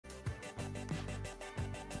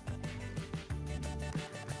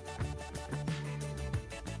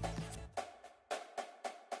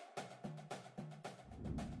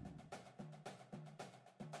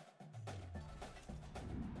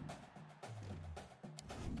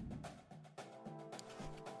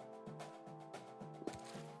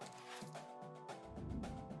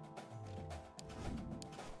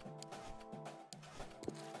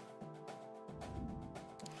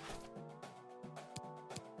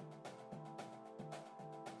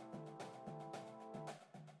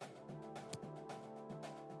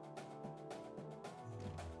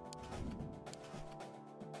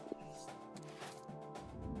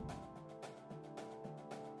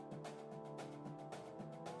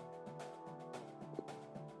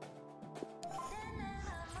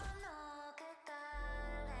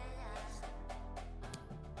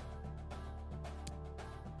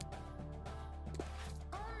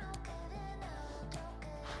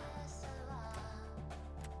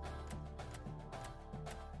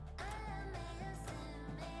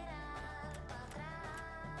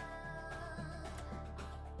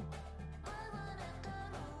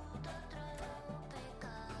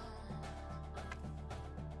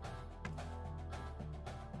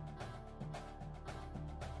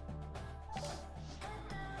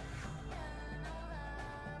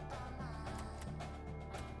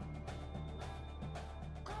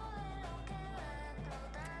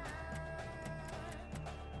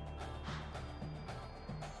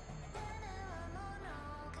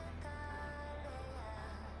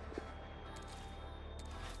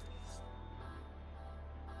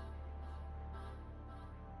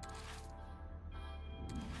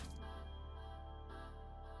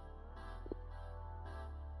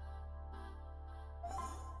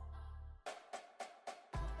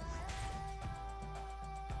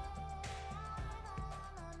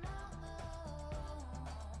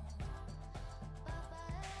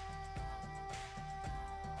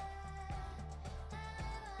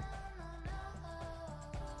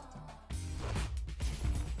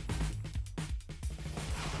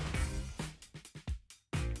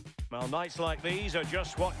Well, nights like these are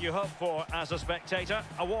just what you hope for as a spectator.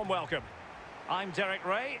 A warm welcome. I'm Derek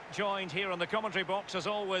Ray, joined here in the commentary box as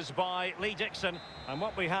always by Lee Dixon. And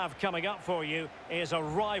what we have coming up for you is a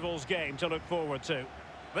rivals game to look forward to.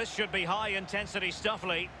 This should be high-intensity stuff,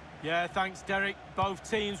 Lee. Yeah, thanks, Derek. Both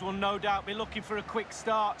teams will no doubt be looking for a quick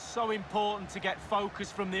start. So important to get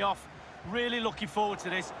focus from the off. Really looking forward to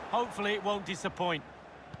this. Hopefully it won't disappoint.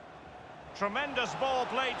 Tremendous ball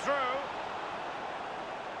played through.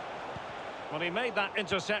 Well, he made that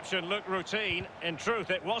interception look routine. In truth,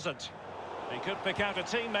 it wasn't. He could pick out a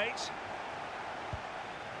teammate.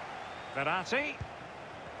 Verratti.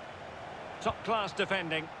 Top-class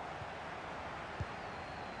defending.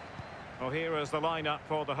 Well, here is the lineup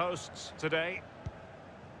for the hosts today.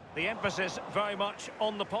 The emphasis very much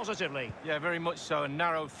on the positively. Yeah, very much so. A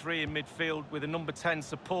narrow three in midfield with a number 10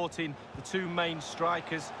 supporting the two main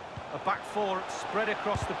strikers. A back four spread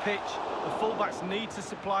across the pitch. The fullbacks need to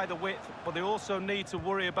supply the width, but they also need to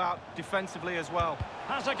worry about defensively as well.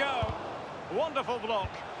 Has a go. Wonderful block.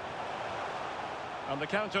 And the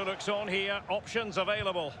counter looks on here. Options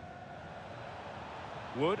available.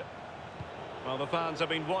 Wood. Well, the fans have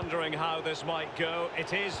been wondering how this might go.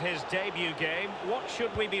 It is his debut game. What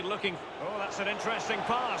should we be looking for? Oh, that's an interesting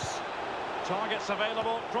pass. Targets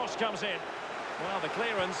available. Cross comes in. Well, the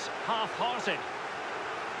clearance half-hearted.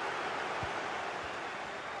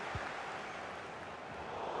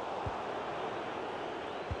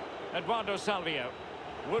 Eduardo Salvio.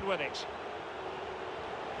 Wood with it.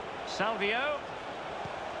 Salvio.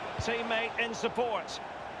 Teammate in support.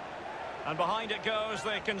 And behind it goes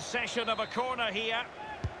the concession of a corner here.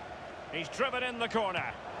 He's driven in the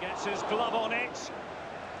corner. Gets his glove on it.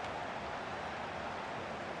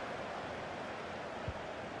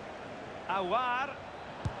 Aouar.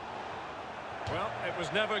 Well, it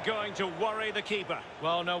was never going to worry the keeper.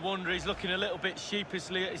 Well, no wonder he's looking a little bit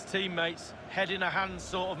sheepishly at his teammates. Head in a hand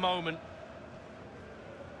sort of moment.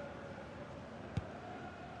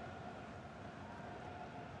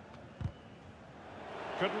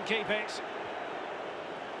 Couldn't keep it.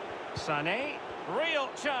 Sané. Real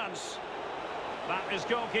chance. That is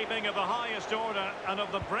goalkeeping of the highest order and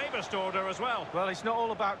of the bravest order as well. Well, it's not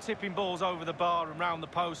all about tipping balls over the bar and round the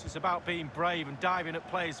post. It's about being brave and diving at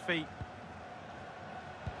players' feet.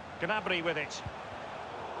 Gnabry with it.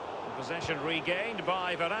 Possession regained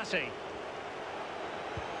by Verratti.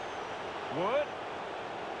 Wood.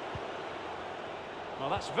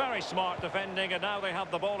 Well, that's very smart defending, and now they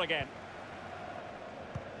have the ball again.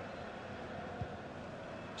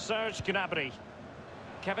 Serge Gnabry.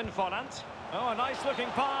 Kevin Volland. Oh, a nice-looking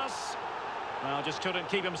pass. Well, just couldn't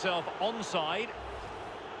keep himself onside.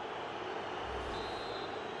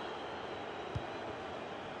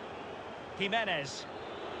 Jimenez.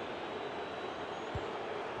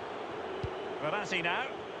 Verratti now.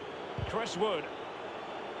 Chris Wood.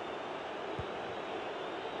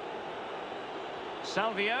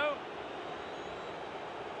 Salvio.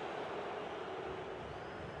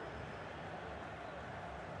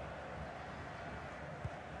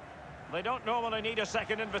 They don't normally need a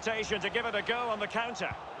second invitation to give it a go on the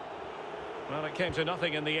counter. Well, it came to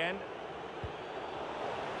nothing in the end.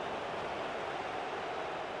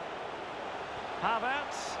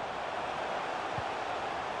 Havertz.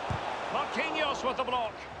 Marquinhos with the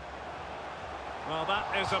block. Well,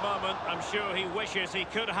 that is a moment I'm sure he wishes he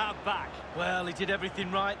could have back. Well, he did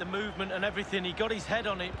everything right, the movement and everything. He got his head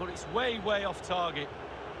on it, but it's way, way off target.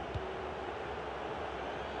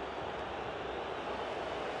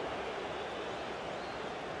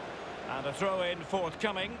 And a throw-in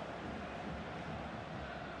forthcoming.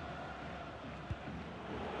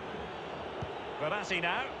 Verratti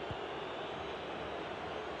now.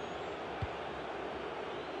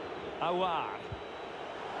 Aouar.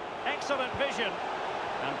 Excellent vision.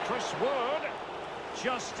 And Chris Wood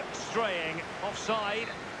just straying offside.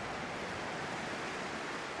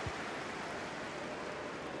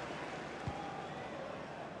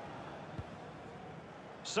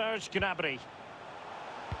 Serge Gnabry.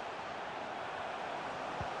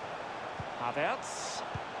 Havertz.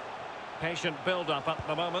 Patient build-up at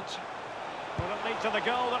the moment. Will it lead to the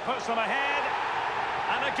goal that puts them ahead?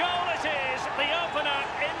 And a goal it is, the opener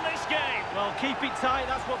in this game. Well, keep it tight,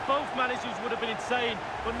 that's what both managers would have been saying.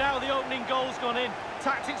 But now the opening goal's gone in.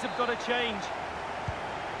 Tactics have got to change.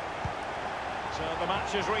 So the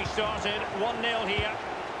match has restarted, 1-0 here.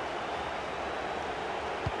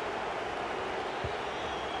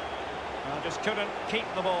 Just couldn't keep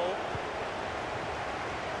the ball.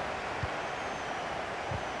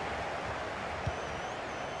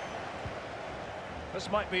 This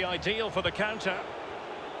might be ideal for the counter.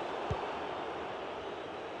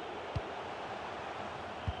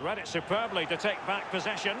 Read it superbly to take back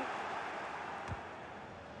possession.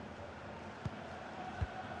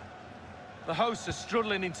 The hosts are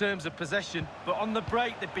struggling in terms of possession, but on the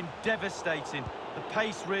break they've been devastating. The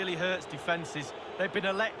pace really hurts defences. They've been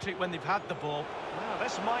electric when they've had the ball. Well,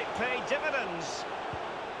 this might pay dividends.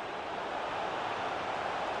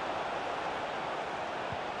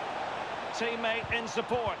 Teammate in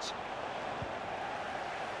support.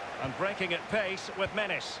 And breaking at pace with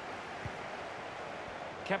menace.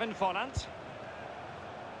 Kevin Volland.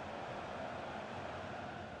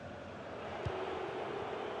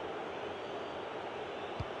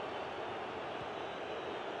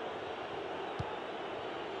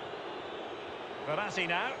 Verratti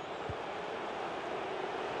now.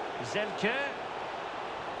 Zelke.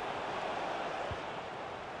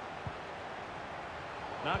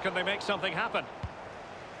 Now can they make something happen?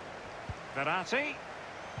 Verratti.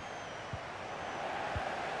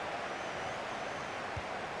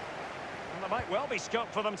 Well, there might well be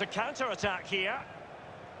scope for them to counter-attack here.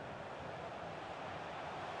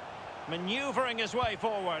 Manoeuvring his way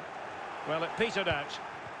forward. Well, it petered out.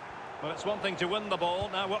 Well, it's one thing to win the ball.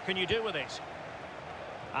 Now what can you do with it?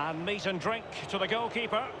 And meat and drink to the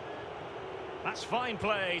goalkeeper. That's fine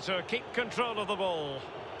play to keep control of the ball.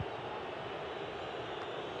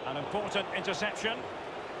 An important interception.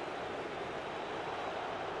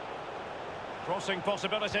 Crossing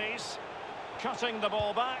possibilities. Cutting the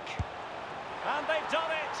ball back. And they've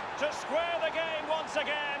done it to square the game once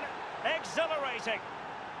again. Exhilarating.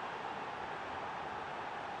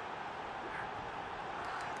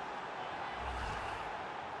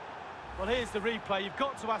 Well, here's the replay. You've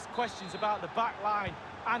got to ask questions about the back line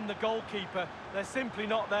and the goalkeeper. They're simply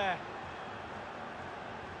not there.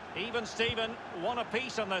 Even Steven, one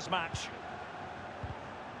apiece in this match.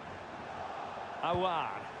 Aouar.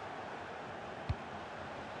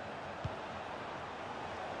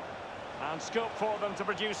 And scope for them to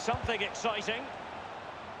produce something exciting.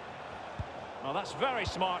 Well, that's very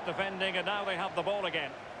smart defending, and now they have the ball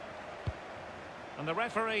again. And the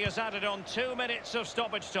referee has added on 2 minutes of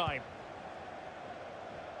stoppage time.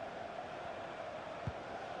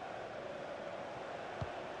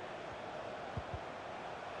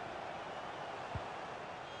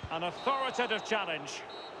 An authoritative challenge.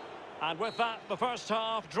 And with that, the first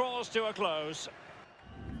half draws to a close.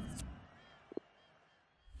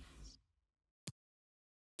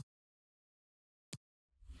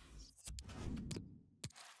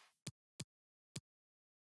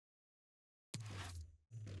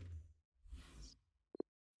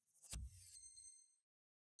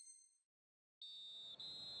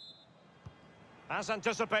 As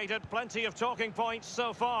anticipated, plenty of talking points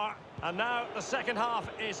so far. And now the second half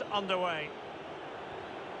is underway.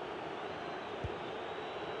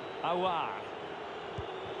 Aouar.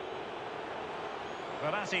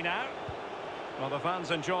 Verratti now. Well, the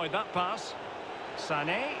fans enjoyed that pass.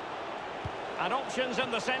 Sané. And options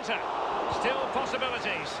in the centre. Still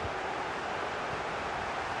possibilities.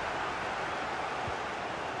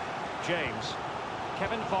 James.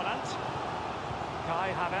 Kevin Volland.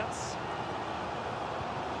 Kai Havertz.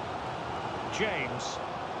 James.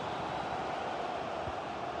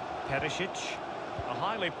 Perisic. A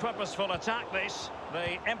highly purposeful attack this.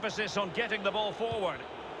 The emphasis on getting the ball forward.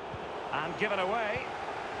 And given away.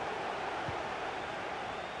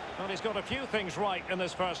 Well, he's got a few things right in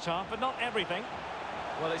this first half, but not everything.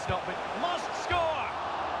 Well, it's not been... Must score!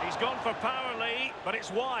 He's gone for power, Lee, but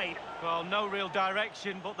it's wide. Well, no real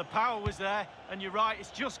direction, but the power was there. And you're right,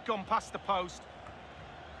 it's just gone past the post.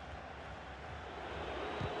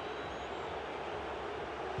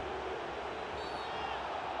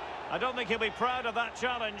 I don't think he'll be proud of that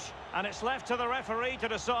challenge, and it's left to the referee to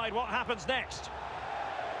decide what happens next.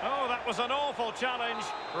 Oh, that was an awful challenge.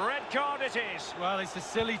 Red card it is. Well, it's a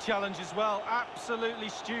silly challenge as well. Absolutely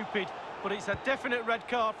stupid, but it's a definite red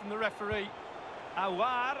card from the referee.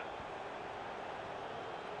 Aouar.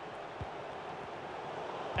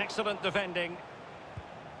 Excellent defending.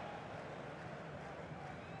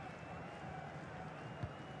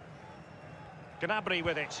 Gnabry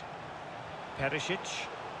with it. Perisic.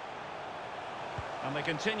 And they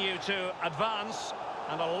continue to advance,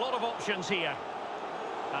 and a lot of options here.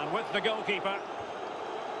 And with the goalkeeper.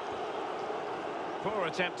 Poor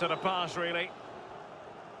attempt at a pass, really.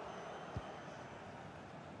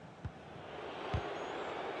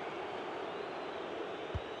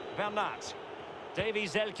 Bernat. Davy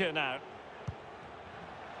Zelke now.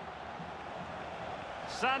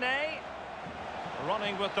 Sané.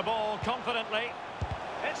 Running with the ball confidently.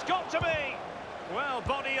 It's got to be. Well,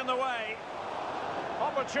 body in the way.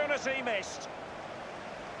 Opportunity missed.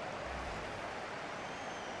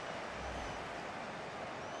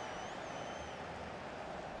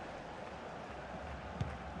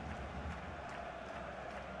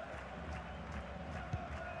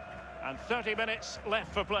 And 30 minutes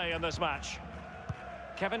left for play in this match.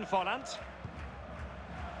 Kevin Volland.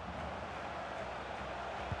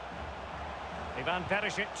 Ivan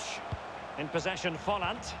Perisic in possession.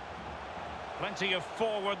 Volland. Plenty of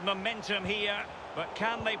forward momentum here, but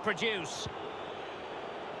can they produce?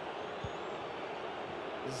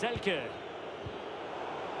 Zelke.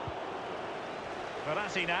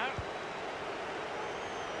 Verratti now.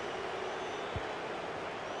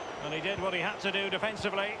 And he did what he had to do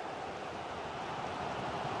defensively.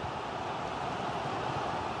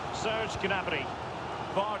 Serge Gnabry.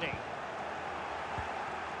 Vardy.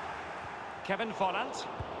 Kevin Volland.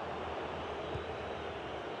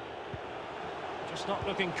 Just not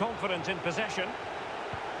looking confident in possession.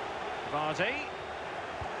 Vardy.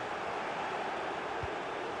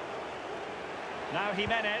 Now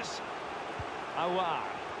Jimenez. Aouar.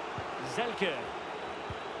 Zelke.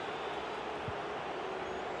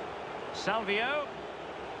 Salvio.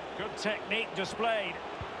 Good technique displayed.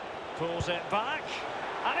 Pulls it back.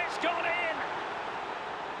 And it's gone in!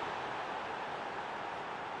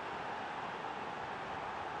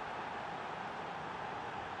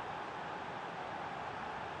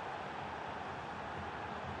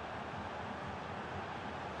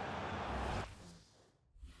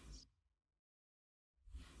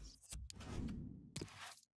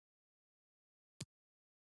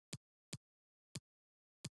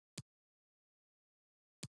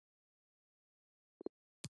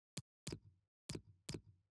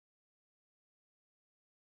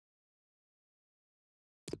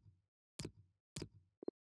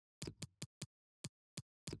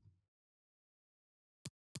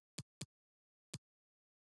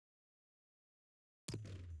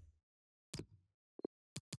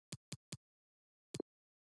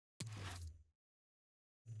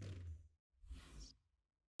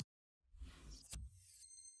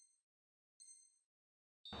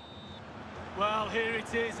 Well, here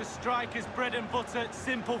it is, a striker's bread and butter,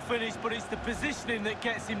 simple finish, but it's the positioning that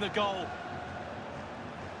gets him the goal.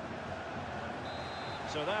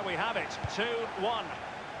 So there we have it, 2-1.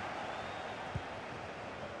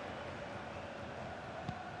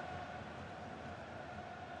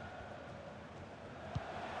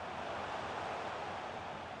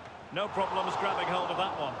 No problems grabbing hold of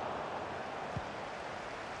that one.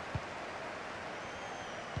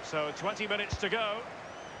 So 20 minutes to go.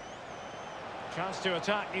 Chance to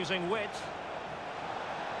attack using width.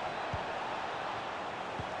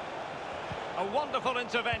 A wonderful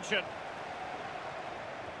intervention.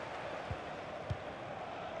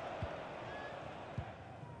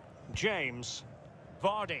 James.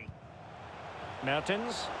 Vardy.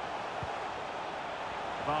 Mertens.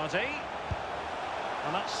 Vardy.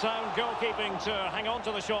 And that's sound goalkeeping to hang on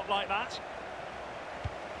to the shot like that.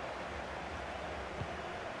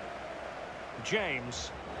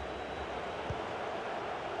 James.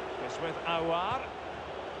 It's with Aouar.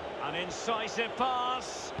 An incisive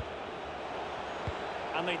pass.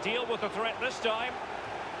 And they deal with the threat this time.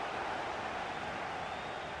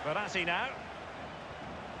 Verratti now.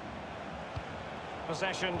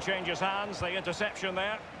 Possession changes hands, the interception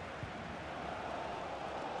there.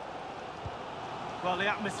 Well, the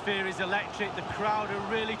atmosphere is electric. The crowd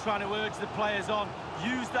are really trying to urge the players on.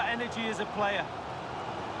 Use that energy as a player.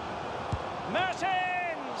 Mertens!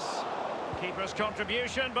 Keeper's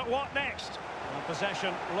contribution, but what next? Well,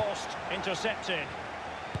 possession lost, intercepted.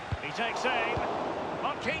 He takes aim.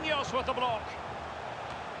 Marquinhos with the block.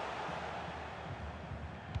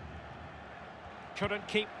 Couldn't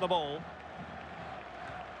keep the ball.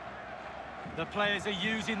 The players are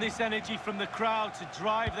using this energy from the crowd to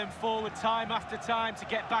drive them forward time after time to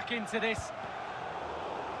get back into this.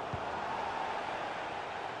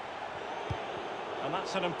 And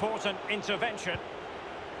that's an important intervention.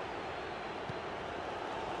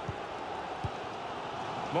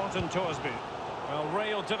 Morten Thorsby. Well,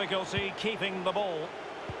 real difficulty keeping the ball.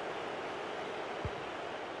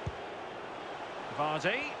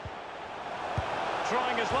 Vardy.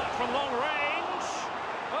 Trying his luck from long range.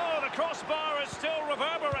 Oh, the crossbar is still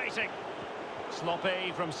reverberating.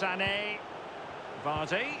 Sloppy from Sané.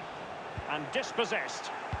 Vardy. And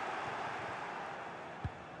dispossessed.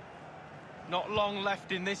 Not long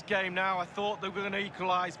left in this game now. I thought they were going to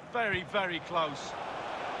equalise. Very, very close.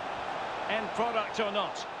 End product or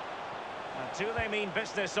not? And do they mean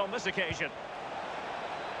business on this occasion?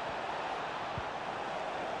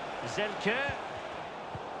 Zelke.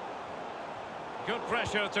 Good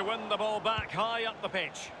pressure to win the ball back high up the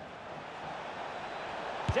pitch.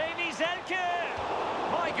 Davy Zelke!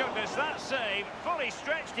 My goodness, that save. Fully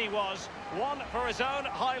stretched he was. One for his own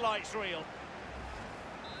highlights reel.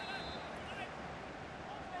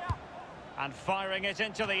 And firing it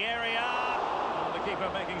into the area. And the keeper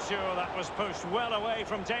making sure that was pushed well away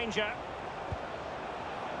from danger.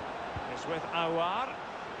 It's with Aouar.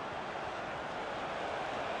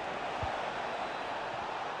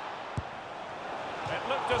 It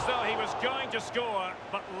looked as though he was going to score,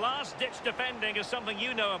 but last-ditch defending is something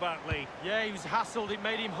you know about, Lee. Yeah, he was hassled, it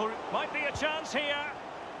made him hurry. Might be a chance here.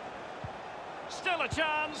 Still a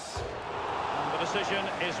chance. And the decision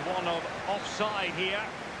is one of offside here.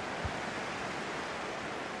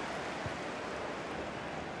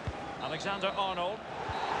 Alexander-Arnold.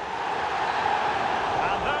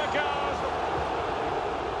 And there goes.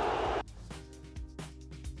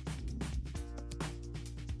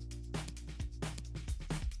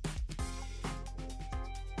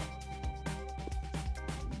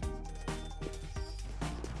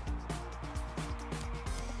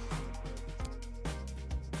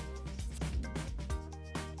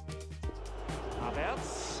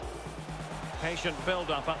 Havertz. Patient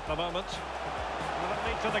build-up at the moment. Will it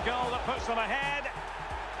lead to the goal that puts them ahead?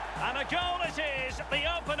 And a goal it is,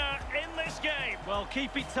 the opener in this game. Well,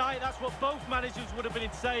 keep it tight, that's what both managers would have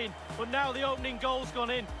been saying. But now the opening goal's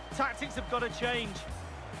gone in. Tactics have got to change.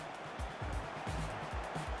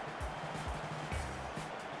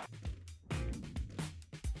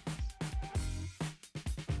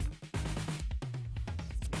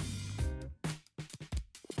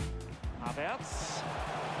 Havertz.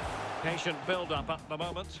 Patient build-up at the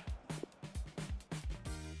moment.